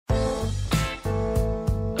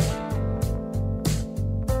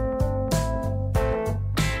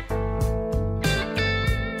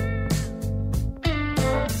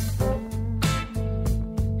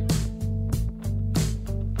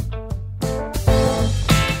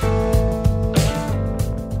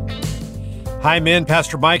Hi, men.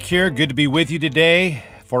 Pastor Mike here. Good to be with you today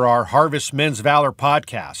for our Harvest Men's Valor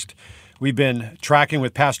podcast. We've been tracking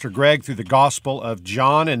with Pastor Greg through the Gospel of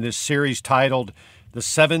John in this series titled The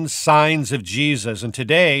 7 Signs of Jesus. And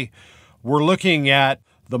today we're looking at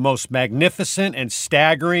the most magnificent and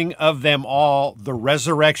staggering of them all, the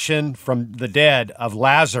resurrection from the dead of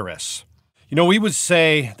Lazarus. You know, we would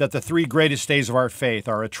say that the 3 greatest days of our faith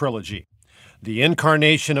are a trilogy: the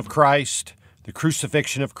incarnation of Christ, the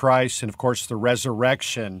crucifixion of Christ, and of course the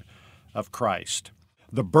resurrection of Christ.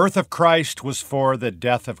 The birth of Christ was for the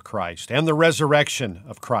death of Christ and the resurrection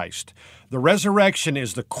of Christ. The resurrection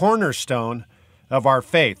is the cornerstone of our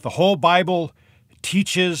faith. The whole Bible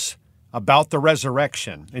teaches about the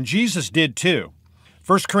resurrection, and Jesus did too.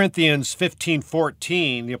 1 Corinthians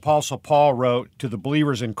 15:14, the Apostle Paul wrote to the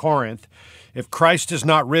believers in Corinth, "If Christ is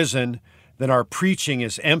not risen, then our preaching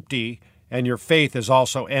is empty, and your faith is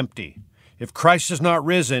also empty. If Christ is not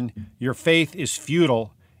risen, your faith is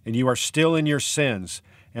futile, and you are still in your sins.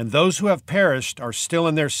 And those who have perished are still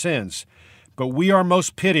in their sins. But we are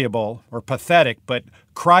most pitiable," or pathetic, but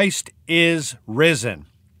Christ is risen.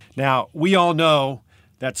 Now, we all know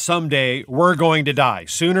that someday we're going to die,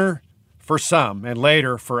 sooner for some and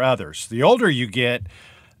later for others. The older you get,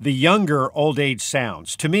 the younger old age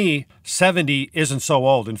sounds. To me, 70 isn't so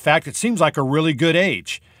old. In fact, it seems like a really good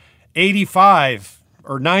age. 85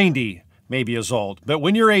 or 90 maybe is old. But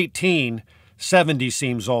when you're 18, 70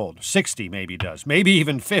 seems old. 60 maybe does. Maybe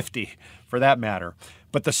even 50 for that matter.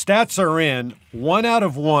 But the stats are in: 1 out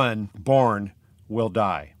of 1 born will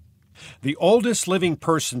die. The oldest living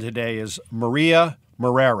person today is Maria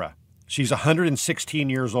Morera. She's 116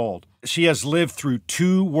 years old. She has lived through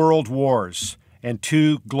 2 world wars and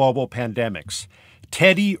 2 global pandemics.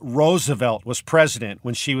 Teddy Roosevelt was president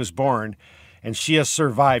when she was born, and she has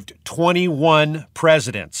survived 21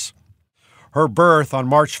 presidents. Her birth on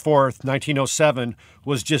March 4th, 1907,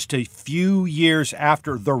 was just a few years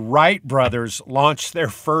after the Wright brothers launched their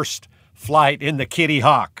first flight in the Kitty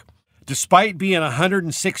Hawk. Despite being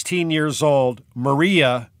 116 years old,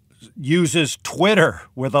 Maria uses Twitter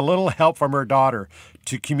with a little help from her daughter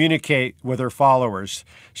to communicate with her followers.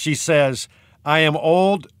 She says, "I am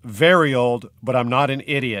old, very old, but I'm not an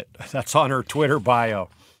idiot." That's on her Twitter bio.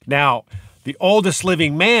 Now, the oldest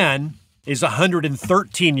living man is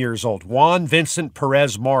 113 years old, Juan Vincent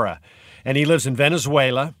Perez Mora, and he lives in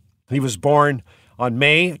Venezuela. He was born on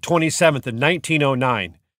May 27th of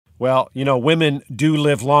 1909. Well, you know, women do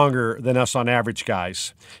live longer than us on average,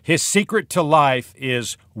 guys. His secret to life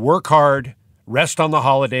is work hard, rest on the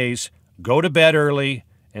holidays, go to bed early,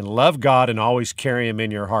 and love God and always carry Him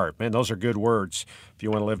in your heart. Man, those are good words if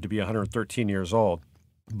you want to live to be 113 years old.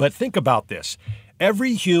 But think about this.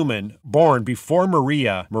 Every human born before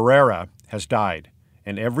Maria Morera has died,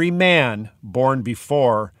 and every man born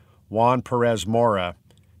before Juan Perez Mora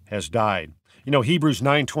has died. You know, Hebrews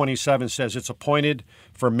 9:27 says it's appointed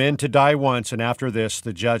for men to die once, and after this,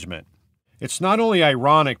 the judgment. It's not only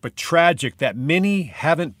ironic, but tragic that many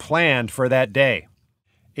haven't planned for that day.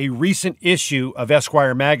 A recent issue of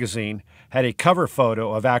Esquire magazine had a cover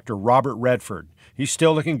photo of actor Robert Redford. He's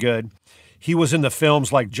still looking good. He was in the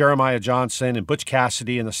films like Jeremiah Johnson and Butch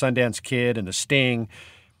Cassidy and the Sundance Kid and The Sting.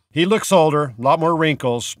 He looks older, a lot more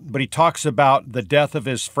wrinkles, but he talks about the death of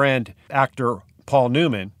his friend, actor Paul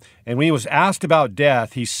Newman. And when he was asked about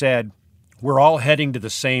death, he said, "We're all heading to the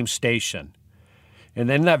same station." And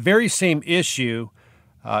then that very same issue,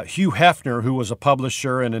 Hugh Hefner, who was a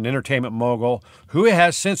publisher and an entertainment mogul, who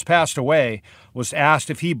has since passed away, was asked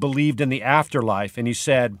if he believed in the afterlife. And he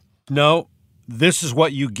said, "No, this is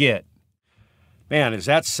what you get." Man, is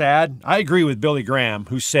that sad? I agree with Billy Graham,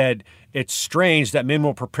 who said, "It's strange that men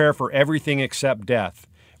will prepare for everything except death.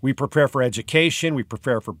 We prepare for education, we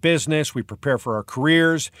prepare for business, we prepare for our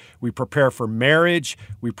careers, we prepare for marriage,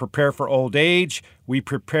 we prepare for old age, we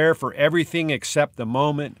prepare for everything except the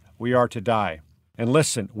moment we are to die." And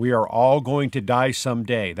listen, we are all going to die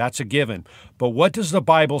someday. That's a given. But what does the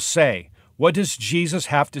Bible say? What does Jesus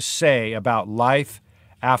have to say about life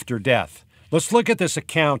after death? Let's look at this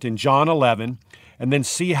account in John 11 and then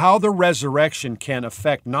see how the resurrection can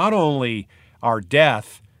affect not only our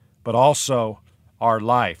death, but also our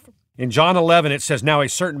life. In John 11, it says, "Now a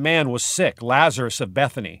certain man was sick, Lazarus of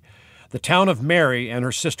Bethany, the town of Mary and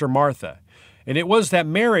her sister Martha. And it was that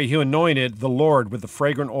Mary who anointed the Lord with the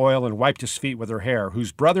fragrant oil and wiped his feet with her hair,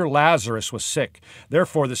 whose brother Lazarus was sick.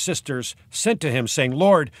 Therefore the sisters sent to him, saying,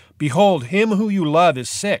 'Lord, behold, him who you love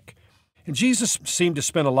is sick.' And Jesus seemed to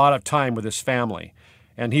spend a lot of time with his family,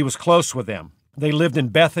 and he was close with them. They lived in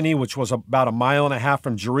Bethany, which was about 1.5 miles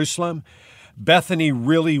from Jerusalem. Bethany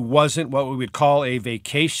really wasn't what we would call a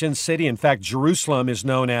vacation city. In fact, Jerusalem is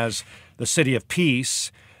known as the city of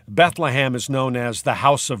peace. Bethlehem is known as the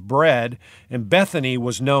house of bread, and Bethany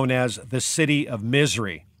was known as the city of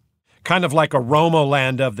misery. Kind of like a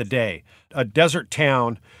Romoland of the day, a desert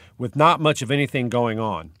town with not much of anything going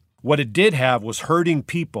on. What it did have was hurting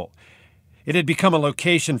people. It had become a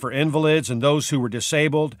location for invalids and those who were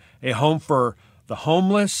disabled, a home for the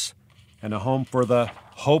homeless, and a home for the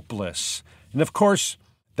hopeless. And of course,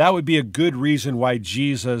 that would be a good reason why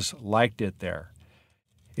Jesus liked it there.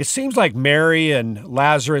 It seems like Mary and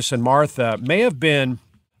Lazarus and Martha may have been,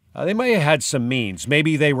 they may have had some means.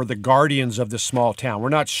 Maybe they were the guardians of this small town. We're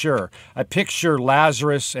not sure. I picture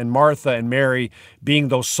Lazarus and Martha and Mary being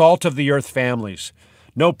those salt of the earth families.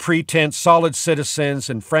 No pretense, solid citizens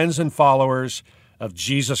and friends and followers of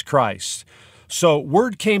Jesus Christ. So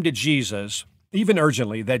word came to Jesus, even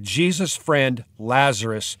urgently, that Jesus' friend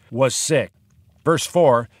Lazarus was sick. Verse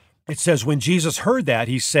 4, it says, when Jesus heard that,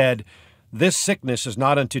 he said, this sickness is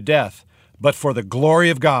not unto death, but for the glory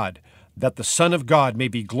of God, that the Son of God may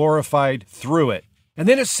be glorified through it. And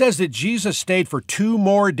then it says that Jesus stayed for 2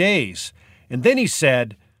 more days. And then he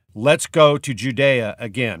said, let's go to Judea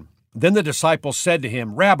again. Then the disciples said to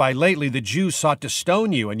him, Rabbi, lately the Jews sought to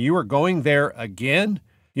stone you, and you are going there again?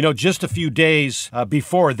 You know, just a few days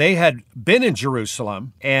before, they had been in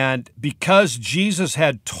Jerusalem, and because Jesus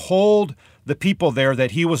had told the people there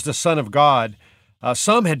that he was the Son of God,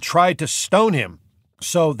 some had tried to stone him.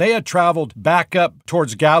 So they had traveled back up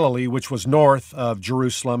towards Galilee, which was north of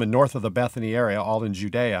Jerusalem and north of the Bethany area, all in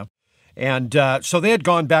Judea. And so they had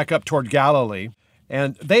gone back up toward Galilee.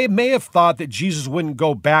 And they may have thought that Jesus wouldn't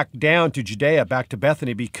go back down to Judea, back to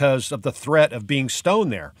Bethany, because of the threat of being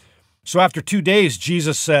stoned there. So after 2 days,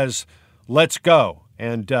 Jesus says, let's go.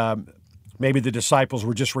 And maybe the disciples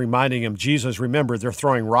were just reminding him, Jesus, remember, they're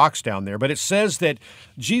throwing rocks down there. But it says that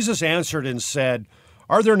Jesus answered and said,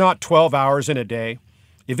 are there not 12 hours in a day?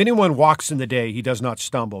 If anyone walks in the day, he does not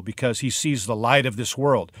stumble, because he sees the light of this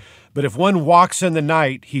world. But if one walks in the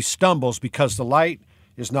night, he stumbles, because the light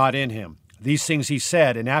is not in him. These things he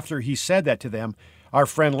said, and after he said that to them, our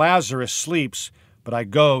friend Lazarus sleeps, but I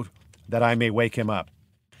go that I may wake him up.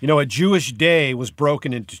 You know, a Jewish day was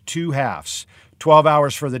broken into 2 halves, 12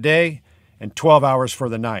 hours for the day and 12 hours for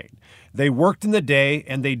the night. They worked in the day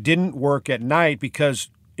and they didn't work at night because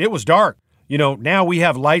it was dark. You know, now we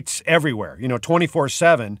have lights everywhere,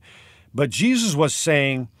 24/7. But Jesus was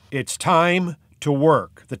saying, it's time to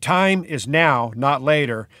work. The time is now, not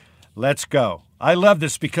later. Let's go. I love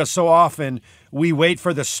this because so often we wait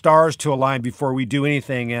for the stars to align before we do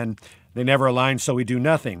anything, and they never align, so we do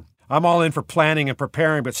nothing. I'm all in for planning and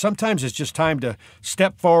preparing, but sometimes it's just time to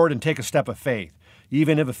step forward and take a step of faith,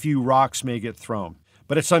 even if a few rocks may get thrown.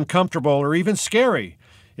 But it's uncomfortable or even scary.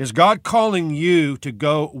 Is God calling you to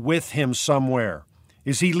go with him somewhere?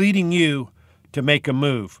 Is he leading you to make a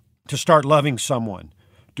move, to start loving someone,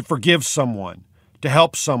 to forgive someone, to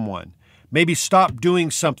help someone? Maybe stop doing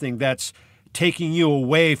something that's taking you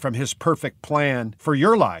away from his perfect plan for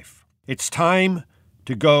your life. It's time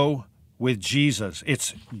to go with Jesus.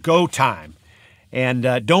 It's go time. And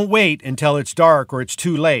don't wait until it's dark or it's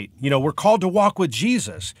too late. We're called to walk with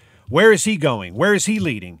Jesus. Where is he going? Where is he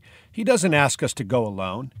leading? He doesn't ask us to go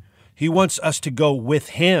alone. He wants us to go with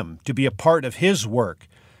him, to be a part of his work.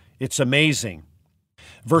 It's amazing.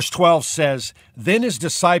 Verse 12 says, then his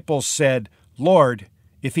disciples said, Lord,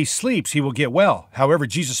 if he sleeps, he will get well. However,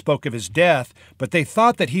 Jesus spoke of his death, but they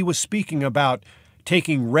thought that he was speaking about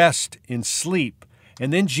taking rest in sleep.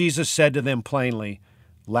 And then Jesus said to them plainly,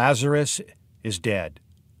 Lazarus is dead.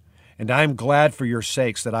 And I am glad for your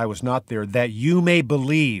sakes that I was not there, that you may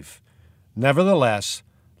believe. Nevertheless,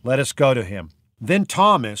 let us go to him. Then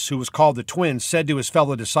Thomas, who was called the twin, said to his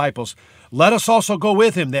fellow disciples, let us also go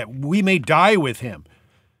with him, that we may die with him.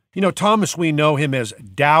 Thomas, we know him as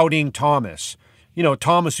Doubting Thomas.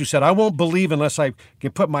 Thomas who said, I won't believe unless I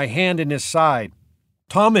can put my hand in his side.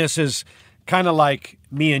 Thomas is kind of like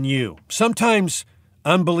me and you, sometimes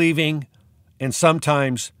unbelieving and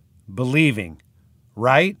sometimes believing,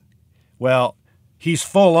 right? Well, he's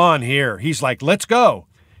full on here. He's like, let's go.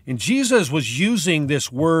 And Jesus was using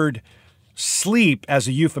this word sleep as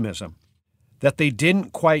a euphemism that they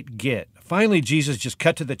didn't quite get. Finally, Jesus just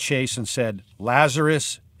cut to the chase and said,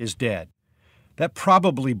 Lazarus is dead. That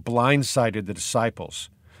probably blindsided the disciples,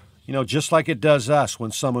 just like it does us when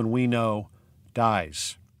someone we know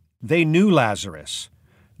dies. They knew Lazarus.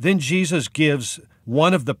 Then Jesus gives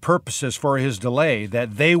one of the purposes for his delay,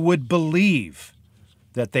 that they would believe,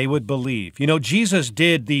 Jesus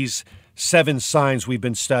did these 7 signs we've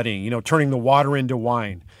been studying, turning the water into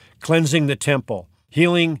wine, cleansing the temple,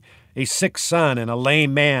 healing a sick son and a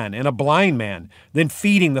lame man and a blind man, then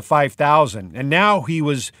feeding the 5,000. And now he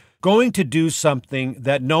was going to do something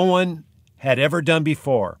that no one had ever done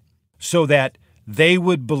before so that they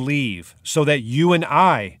would believe, so that you and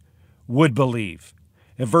I would believe.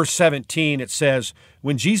 In verse 17, it says,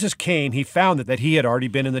 when Jesus came, he found that he had already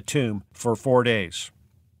been in the tomb for 4 days.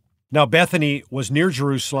 Now Bethany was near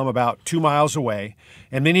Jerusalem, about 2 miles away,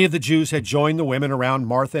 and many of the Jews had joined the women around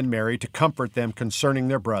Martha and Mary to comfort them concerning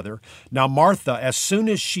their brother. Now Martha, as soon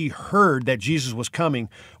as she heard that Jesus was coming,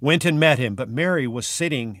 went and met him, but Mary was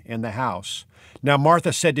sitting in the house. Now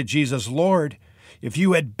Martha said to Jesus, Lord, if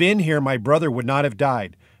you had been here, my brother would not have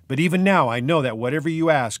died. But even now I know that whatever you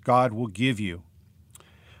ask, God will give you.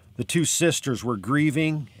 The two sisters were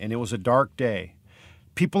grieving, and it was a dark day.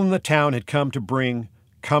 People in the town had come to bring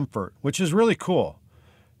comfort, which is really cool.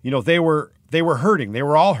 You know, they were hurting. They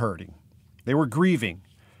were all hurting. They were grieving.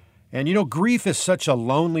 And you know, grief is such a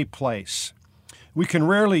lonely place. We can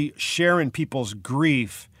rarely share in people's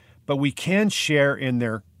grief, but we can share in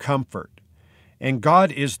their comfort. And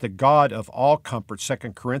God is the God of all comfort. 2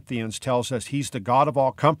 Corinthians tells us he's the God of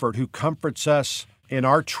all comfort who comforts us in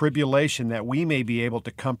our tribulation that we may be able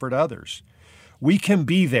to comfort others. We can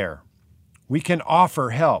be there. We can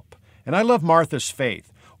offer help. And I love Martha's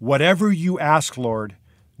faith. Whatever you ask, Lord,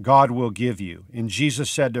 God will give you. And Jesus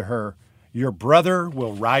said to her, your brother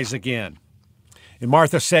will rise again. And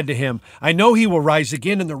Martha said to him, I know he will rise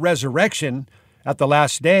again in the resurrection at the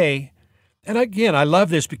last day. And again, I love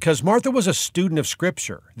this because Martha was a student of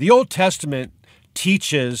Scripture. The Old Testament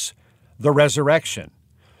teaches the resurrection.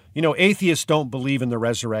 You know, atheists don't believe in the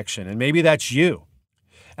resurrection, and maybe that's you.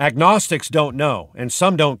 Agnostics don't know, and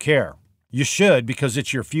some don't care. You should, because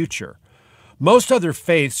it's your future. Most other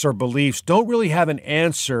faiths or beliefs don't really have an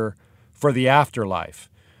answer for the afterlife.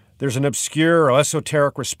 There's an obscure or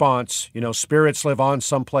esoteric response, spirits live on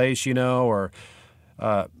someplace, or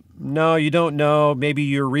no, you don't know. Maybe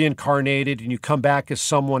you're reincarnated and you come back as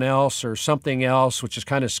someone else or something else, which is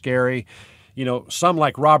kind of scary. Some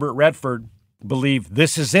like Robert Redford believe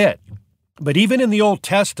this is it. But even in the Old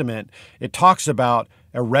Testament, it talks about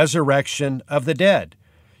a resurrection of the dead.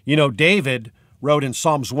 David wrote in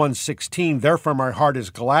Psalms 116, therefore my heart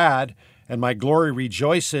is glad and my glory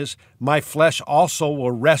rejoices. My flesh also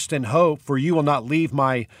will rest in hope, for you will not leave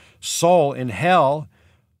my soul in hell,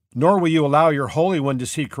 nor will you allow your Holy One to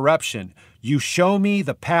see corruption. You show me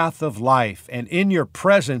the path of life, and in your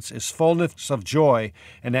presence is fullness of joy,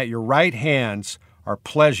 and at your right hands are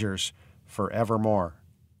pleasures forevermore.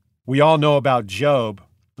 We all know about Job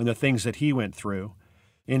and the things that he went through.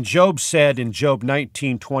 And Job said in Job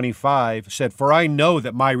 19:25, said, for I know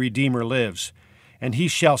that my Redeemer lives, and he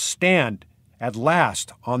shall stand at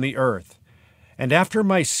last on the earth. And after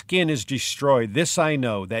my skin is destroyed, this I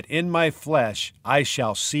know, that in my flesh I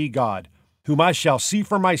shall see God, whom I shall see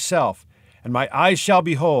for myself, and my eyes shall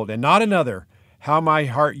behold, and not another, how my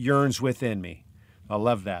heart yearns within me. I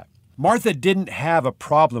love that. Martha didn't have a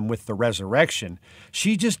problem with the resurrection.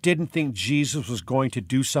 She just didn't think Jesus was going to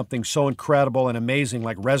do something so incredible and amazing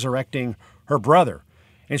like resurrecting her brother.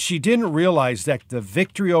 And she didn't realize that the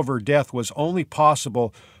victory over death was only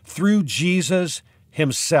possible through Jesus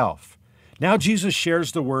himself. Now Jesus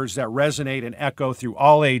shares the words that resonate and echo through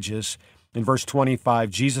all ages. In verse 25,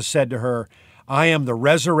 Jesus said to her, I am the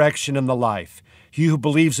resurrection and the life. He who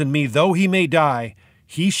believes in me, though he may die,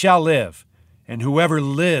 he shall live. And whoever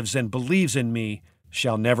lives and believes in me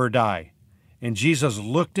shall never die. And Jesus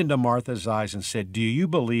looked into Martha's eyes and said, do you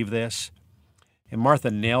believe this? And Martha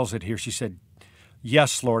nails it here. She said,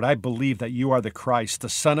 yes, Lord, I believe that you are the Christ, the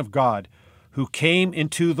Son of God, who came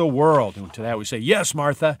into the world. And to that we say, yes,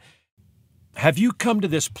 Martha. Have you come to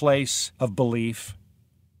this place of belief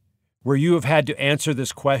where you have had to answer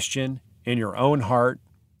this question in your own heart?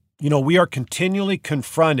 We are continually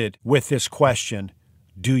confronted with this question,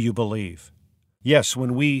 do you believe? Yes,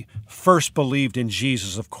 when we first believed in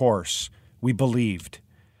Jesus, of course, we believed.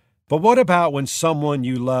 But what about when someone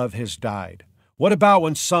you love has died? What about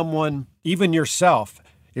when someone, even yourself,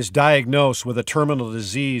 is diagnosed with a terminal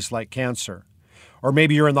disease like cancer? Or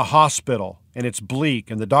maybe you're in the hospital and it's bleak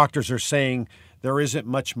and the doctors are saying there isn't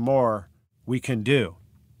much more we can do.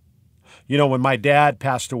 When my dad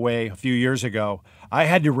passed away a few years ago, I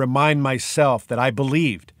had to remind myself that I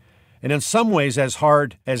believed. And in some ways, as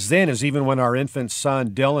hard as then as even when our infant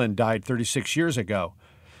son, Dylan, died 36 years ago.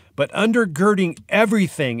 But undergirding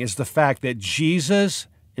everything is the fact that Jesus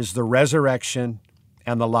is the resurrection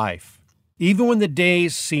and the life. Even when the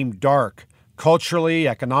days seem dark, culturally,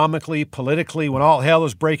 economically, politically, when all hell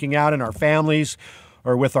is breaking out in our families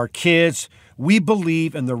or with our kids, we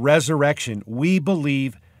believe in the resurrection. We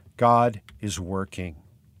believe God is working.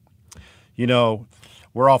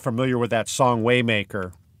 We're all familiar with that song,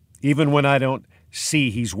 Waymaker. Even when I don't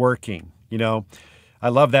see He's working. I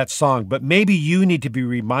love that song, but maybe you need to be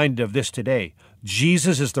reminded of this today.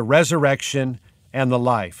 Jesus is the resurrection and the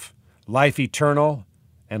life eternal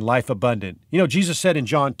and life abundant. Jesus said in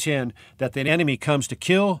John 10 that the enemy comes to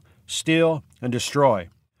kill, steal, and destroy.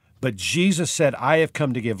 But Jesus said, I have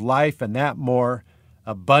come to give life and that more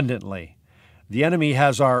abundantly. The enemy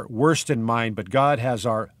has our worst in mind, but God has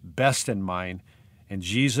our best in mind, and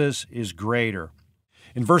Jesus is greater.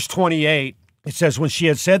 In verse 28, it says, when she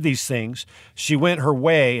had said these things, she went her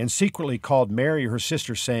way and secretly called Mary, her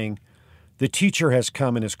sister, saying, the teacher has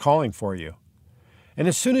come and is calling for you. And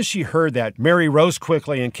as soon as she heard that, Mary rose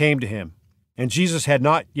quickly and came to him. And Jesus had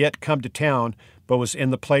not yet come to town, but was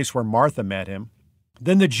in the place where Martha met him.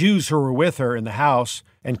 Then the Jews who were with her in the house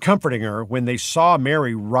and comforting her, when they saw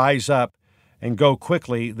Mary rise up and go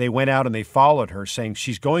quickly, they went out and they followed her, saying,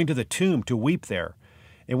 she's going to the tomb to weep there.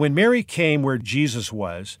 And when Mary came where Jesus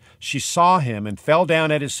was, she saw him and fell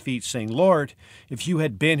down at his feet, saying, Lord, if you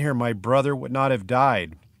had been here, my brother would not have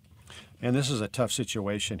died. And this is a tough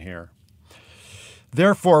situation here.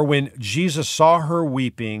 Therefore, when Jesus saw her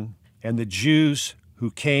weeping, and the Jews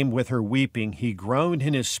who came with her weeping, he groaned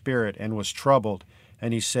in his spirit and was troubled.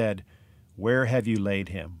 And he said, where have you laid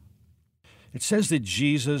him? It says that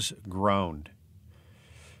Jesus groaned.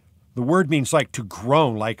 The word means like to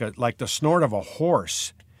groan, like the snort of a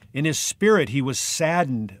horse. In his spirit, he was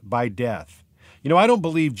saddened by death. I don't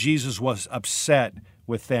believe Jesus was upset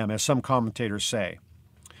with them, as some commentators say.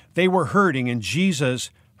 They were hurting, and Jesus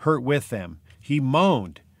hurt with them. He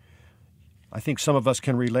moaned. I think some of us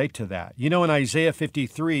can relate to that. In Isaiah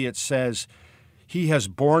 53, it says, he has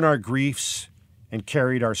borne our griefs and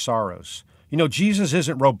carried our sorrows. Jesus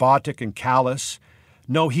isn't robotic and callous.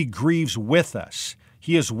 No, he grieves with us.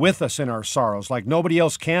 He is with us in our sorrows like nobody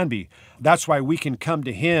else can be. That's why we can come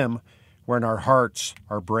to him when our hearts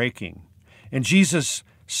are breaking. And Jesus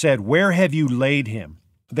said, where have you laid him?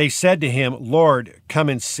 They said to him, Lord, come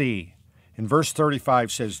and see. And verse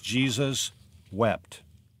 35 says, Jesus wept.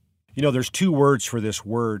 There's two words for this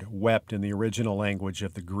word wept in the original language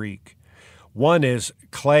of the Greek. One is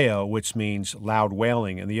kleo, which means loud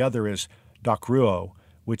wailing, and the other is dakruo,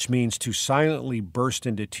 which means to silently burst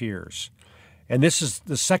into tears. And this is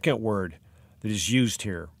the second word that is used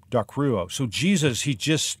here, dakruo. So Jesus,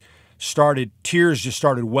 tears just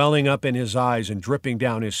started welling up in his eyes and dripping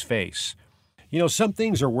down his face. Some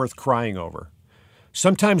things are worth crying over.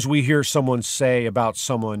 Sometimes we hear someone say about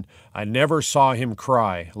someone, I never saw him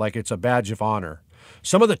cry, like it's a badge of honor.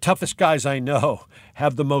 Some of the toughest guys I know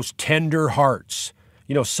have the most tender hearts.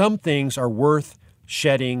 Some things are worth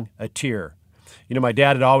shedding a tear. My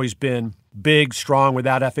dad had always been big, strong,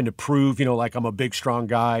 without having to prove, like I'm a big, strong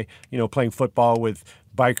guy, playing football with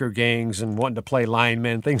biker gangs and wanting to play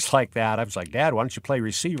linemen, things like that. I was like, Dad, why don't you play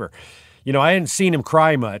receiver? I hadn't seen him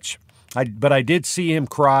cry much, but I did see him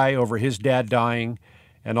cry over his dad dying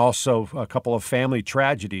and also a couple of family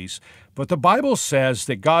tragedies. But the Bible says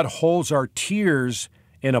that God holds our tears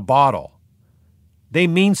in a bottle. They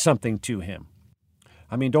mean something to him.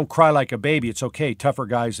 Don't cry like a baby. It's okay. Tougher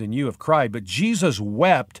guys than you have cried. But Jesus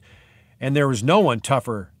wept, and there was no one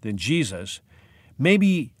tougher than Jesus.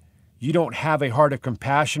 Maybe you don't have a heart of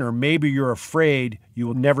compassion, or maybe you're afraid you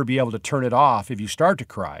will never be able to turn it off if you start to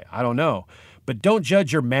cry. I don't know. But don't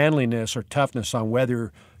judge your manliness or toughness on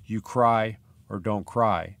whether you cry or don't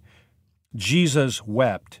cry. Jesus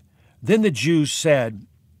wept. Then the Jews said,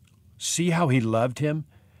 see how he loved him?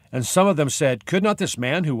 And some of them said, could not this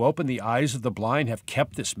man who opened the eyes of the blind have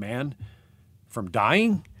kept this man from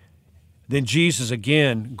dying? Then Jesus,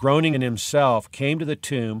 again, groaning in himself, came to the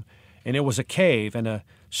tomb, and it was a cave, and a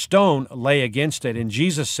stone lay against it. And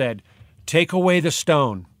Jesus said, take away the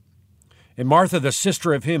stone. And Martha, the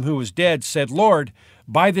sister of him who was dead, said, Lord,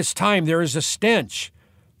 by this time there is a stench,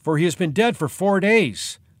 for he has been dead for 4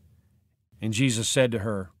 days. And Jesus said to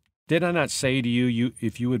her, did I not say to you,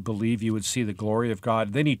 if you would believe, you would see the glory of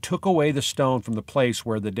God? Then he took away the stone from the place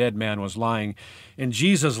where the dead man was lying. And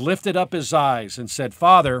Jesus lifted up his eyes and said,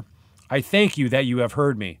 Father, I thank you that you have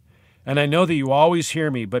heard me. And I know that you always hear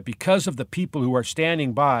me, but because of the people who are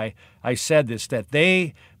standing by, I said this, that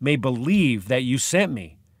they may believe that you sent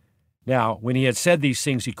me. Now, when he had said these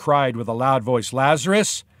things, he cried with a loud voice,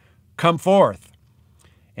 Lazarus, come forth.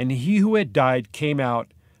 And he who had died came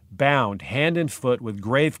out, bound hand and foot with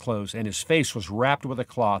grave clothes, and his face was wrapped with a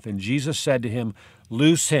cloth. And Jesus said to him,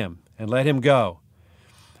 loose him and let him go.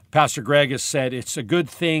 Pastor Greg has said it's a good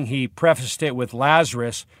thing he prefaced it with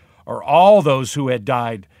Lazarus, or all those who had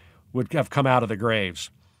died would have come out of the graves.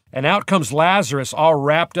 And out comes Lazarus, all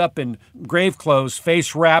wrapped up in grave clothes,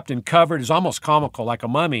 face wrapped and covered. Is almost comical, like a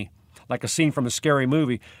mummy, like a scene from a scary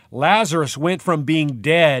movie. Lazarus went from being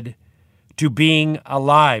dead to being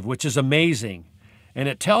alive, which is amazing. And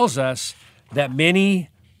it tells us that many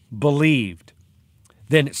believed.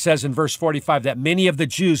 Then it says in verse 45 that many of the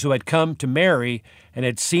Jews who had come to Mary and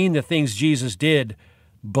had seen the things Jesus did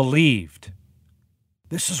believed.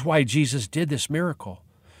 This is why Jesus did this miracle,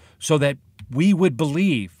 so that we would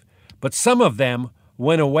believe. But some of them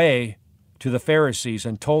went away to the Pharisees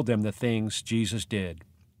and told them the things Jesus did.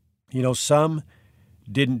 You know, some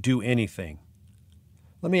didn't do anything.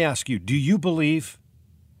 Let me ask you, do you believe?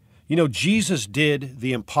 You know, Jesus did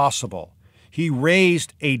the impossible. He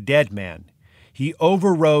raised a dead man. He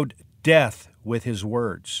overrode death with his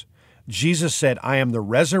words. Jesus said, I am the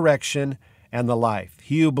resurrection and the life.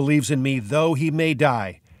 He who believes in me, though he may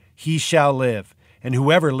die, he shall live. And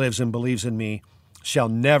whoever lives and believes in me shall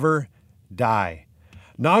never die.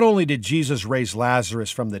 Not only did Jesus raise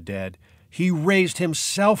Lazarus from the dead, he raised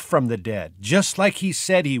himself from the dead, just like he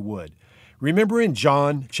said he would. Remember in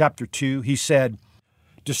John chapter 2, he said,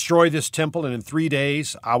 destroy this temple and in 3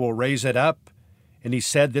 days I will raise it up. And he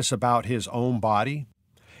said this about his own body.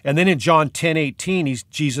 And then in John 10:18,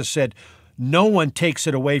 Jesus said, no one takes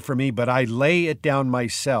it away from me, but I lay it down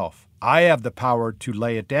myself. I have the power to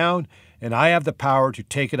lay it down, and I have the power to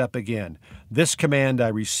take it up again. This command I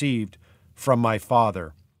received from my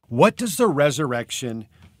Father. What does the resurrection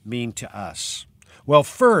mean to us? Well,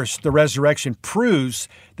 first, the resurrection proves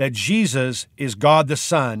that Jesus is God the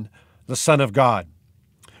Son of God.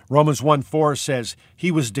 Romans 1:4 says, he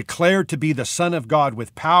was declared to be the Son of God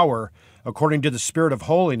with power, according to the Spirit of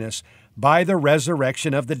holiness, by the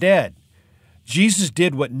resurrection of the dead. Jesus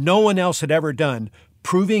did what no one else had ever done,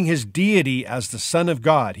 proving his deity as the Son of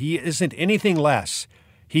God. He isn't anything less.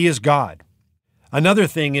 He is God. Another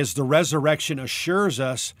thing is the resurrection assures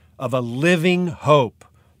us of a living hope.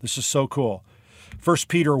 This is so cool. 1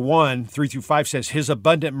 Peter 1:3-5 says, his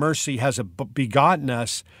abundant mercy has begotten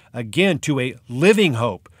us again to a living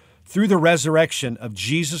hope through the resurrection of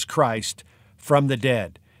Jesus Christ from the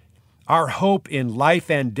dead. Our hope in life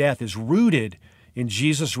and death is rooted in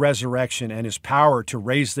Jesus' resurrection and his power to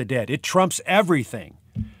raise the dead. It trumps everything.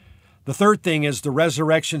 The third thing is the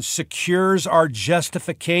resurrection secures our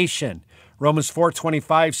justification. Romans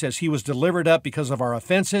 4:25 says he was delivered up because of our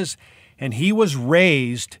offenses, and he was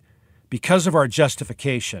raised because of our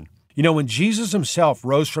justification. You know, when Jesus himself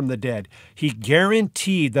rose from the dead, he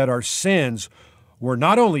guaranteed that our sins were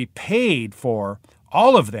not only paid for,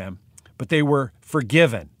 all of them, but they were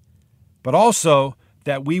forgiven. But also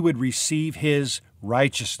that we would receive his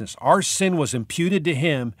righteousness. Our sin was imputed to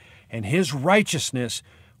him, and his righteousness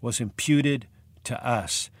was imputed to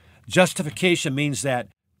us. Justification means that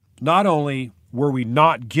not only were we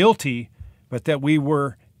not guilty, but that we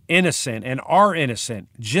were innocent and are innocent,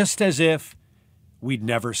 just as if we'd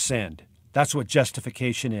never sinned. That's what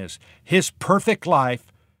justification is. His perfect life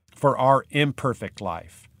for our imperfect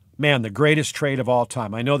life. Man, the greatest trade of all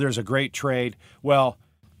time. I know there's a great trade. Well,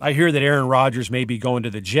 I hear that Aaron Rodgers may be going to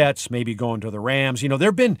the Jets, maybe going to the Rams. You know, there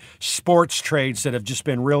have been sports trades that have just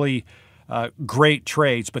been really great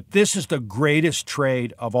trades, but this is the greatest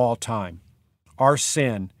trade of all time. Our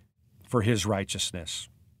sin for his righteousness.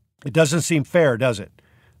 It doesn't seem fair, does it?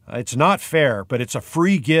 It's not fair, but it's a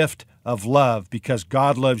free gift of love because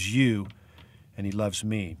God loves you and he loves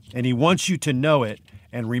me. And he wants you to know it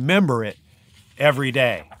and remember it every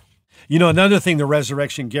day. You know, another thing the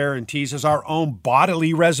resurrection guarantees is our own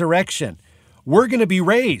bodily resurrection. We're going to be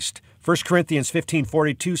raised. 1 Corinthians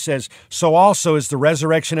 15:42 says, so also is the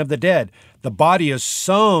resurrection of the dead. The body is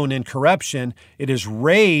sown in corruption. It is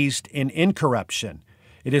raised in incorruption.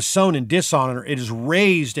 It is sown in dishonor. It is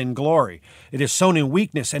raised in glory. It is sown in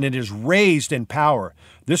weakness, and it is raised in power.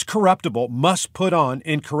 This corruptible must put on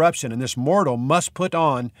incorruption, and this mortal must put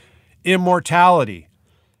on immortality.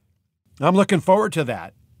 I'm looking forward to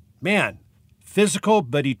that. Man, physical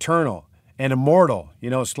but eternal and immortal.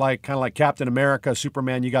 You know, it's like kind of like Captain America,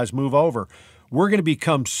 Superman, you guys move over. We're going to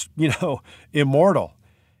become, immortal.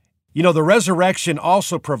 You know, the resurrection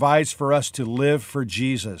also provides for us to live for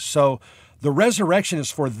Jesus. So the resurrection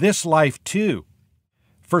is for this life too.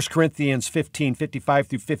 1 Corinthians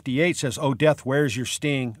 15:55-58 says, O death, where is your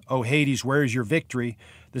sting? O Hades, where is your victory?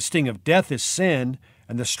 The sting of death is sin,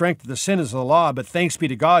 and the strength of the sin is the law. But thanks be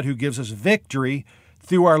to God who gives us victory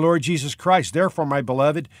through our Lord Jesus Christ. Therefore, my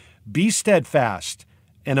beloved, be steadfast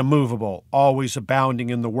and immovable, always abounding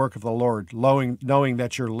in the work of the Lord, knowing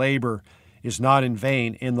that your labor is not in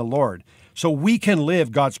vain in the Lord. So we can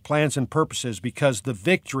live God's plans and purposes because the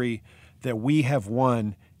victory that we have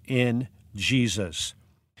won in Jesus.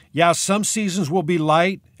 Yeah, some seasons will be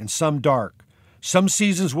light and some dark. Some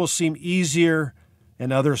seasons will seem easier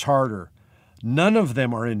and others harder. None of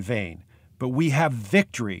them are in vain, but we have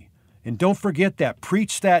victory. And don't forget that.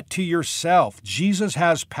 Preach that to yourself. Jesus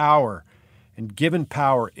has power and given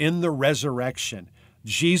power in the resurrection.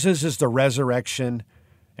 Jesus is the resurrection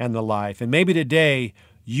and the life. And maybe today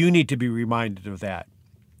you need to be reminded of that.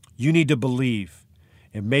 You need to believe,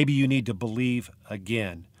 and maybe you need to believe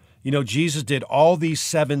again. You know, Jesus did all these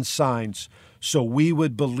 7 signs so we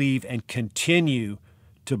would believe and continue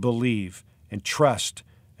to believe and trust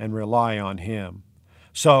and rely on Him.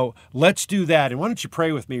 So let's do that. And why don't you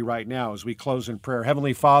pray with me right now as we close in prayer.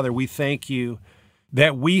 Heavenly Father, we thank you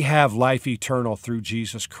that we have life eternal through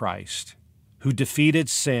Jesus Christ, who defeated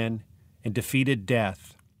sin and defeated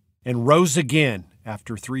death and rose again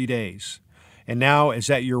after 3 days. And now is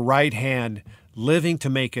at your right hand, living to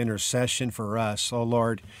make intercession for us. Oh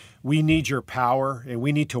Lord, we need your power, and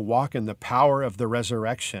we need to walk in the power of the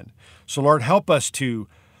resurrection. So Lord, help us to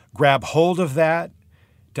grab hold of that,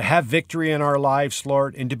 to have victory in our lives,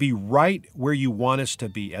 Lord, and to be right where you want us to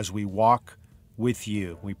be as we walk with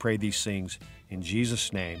you. We pray these things in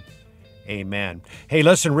Jesus' name. Amen. Hey,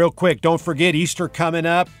 listen real quick. Don't forget Easter coming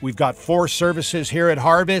up. We've got 4 services here at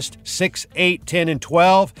Harvest, 6, 8, 10, and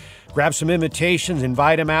 12. Grab some invitations,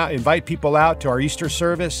 invite people out to our Easter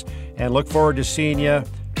service, and look forward to seeing you at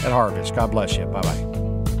Harvest. God bless you. Bye-bye.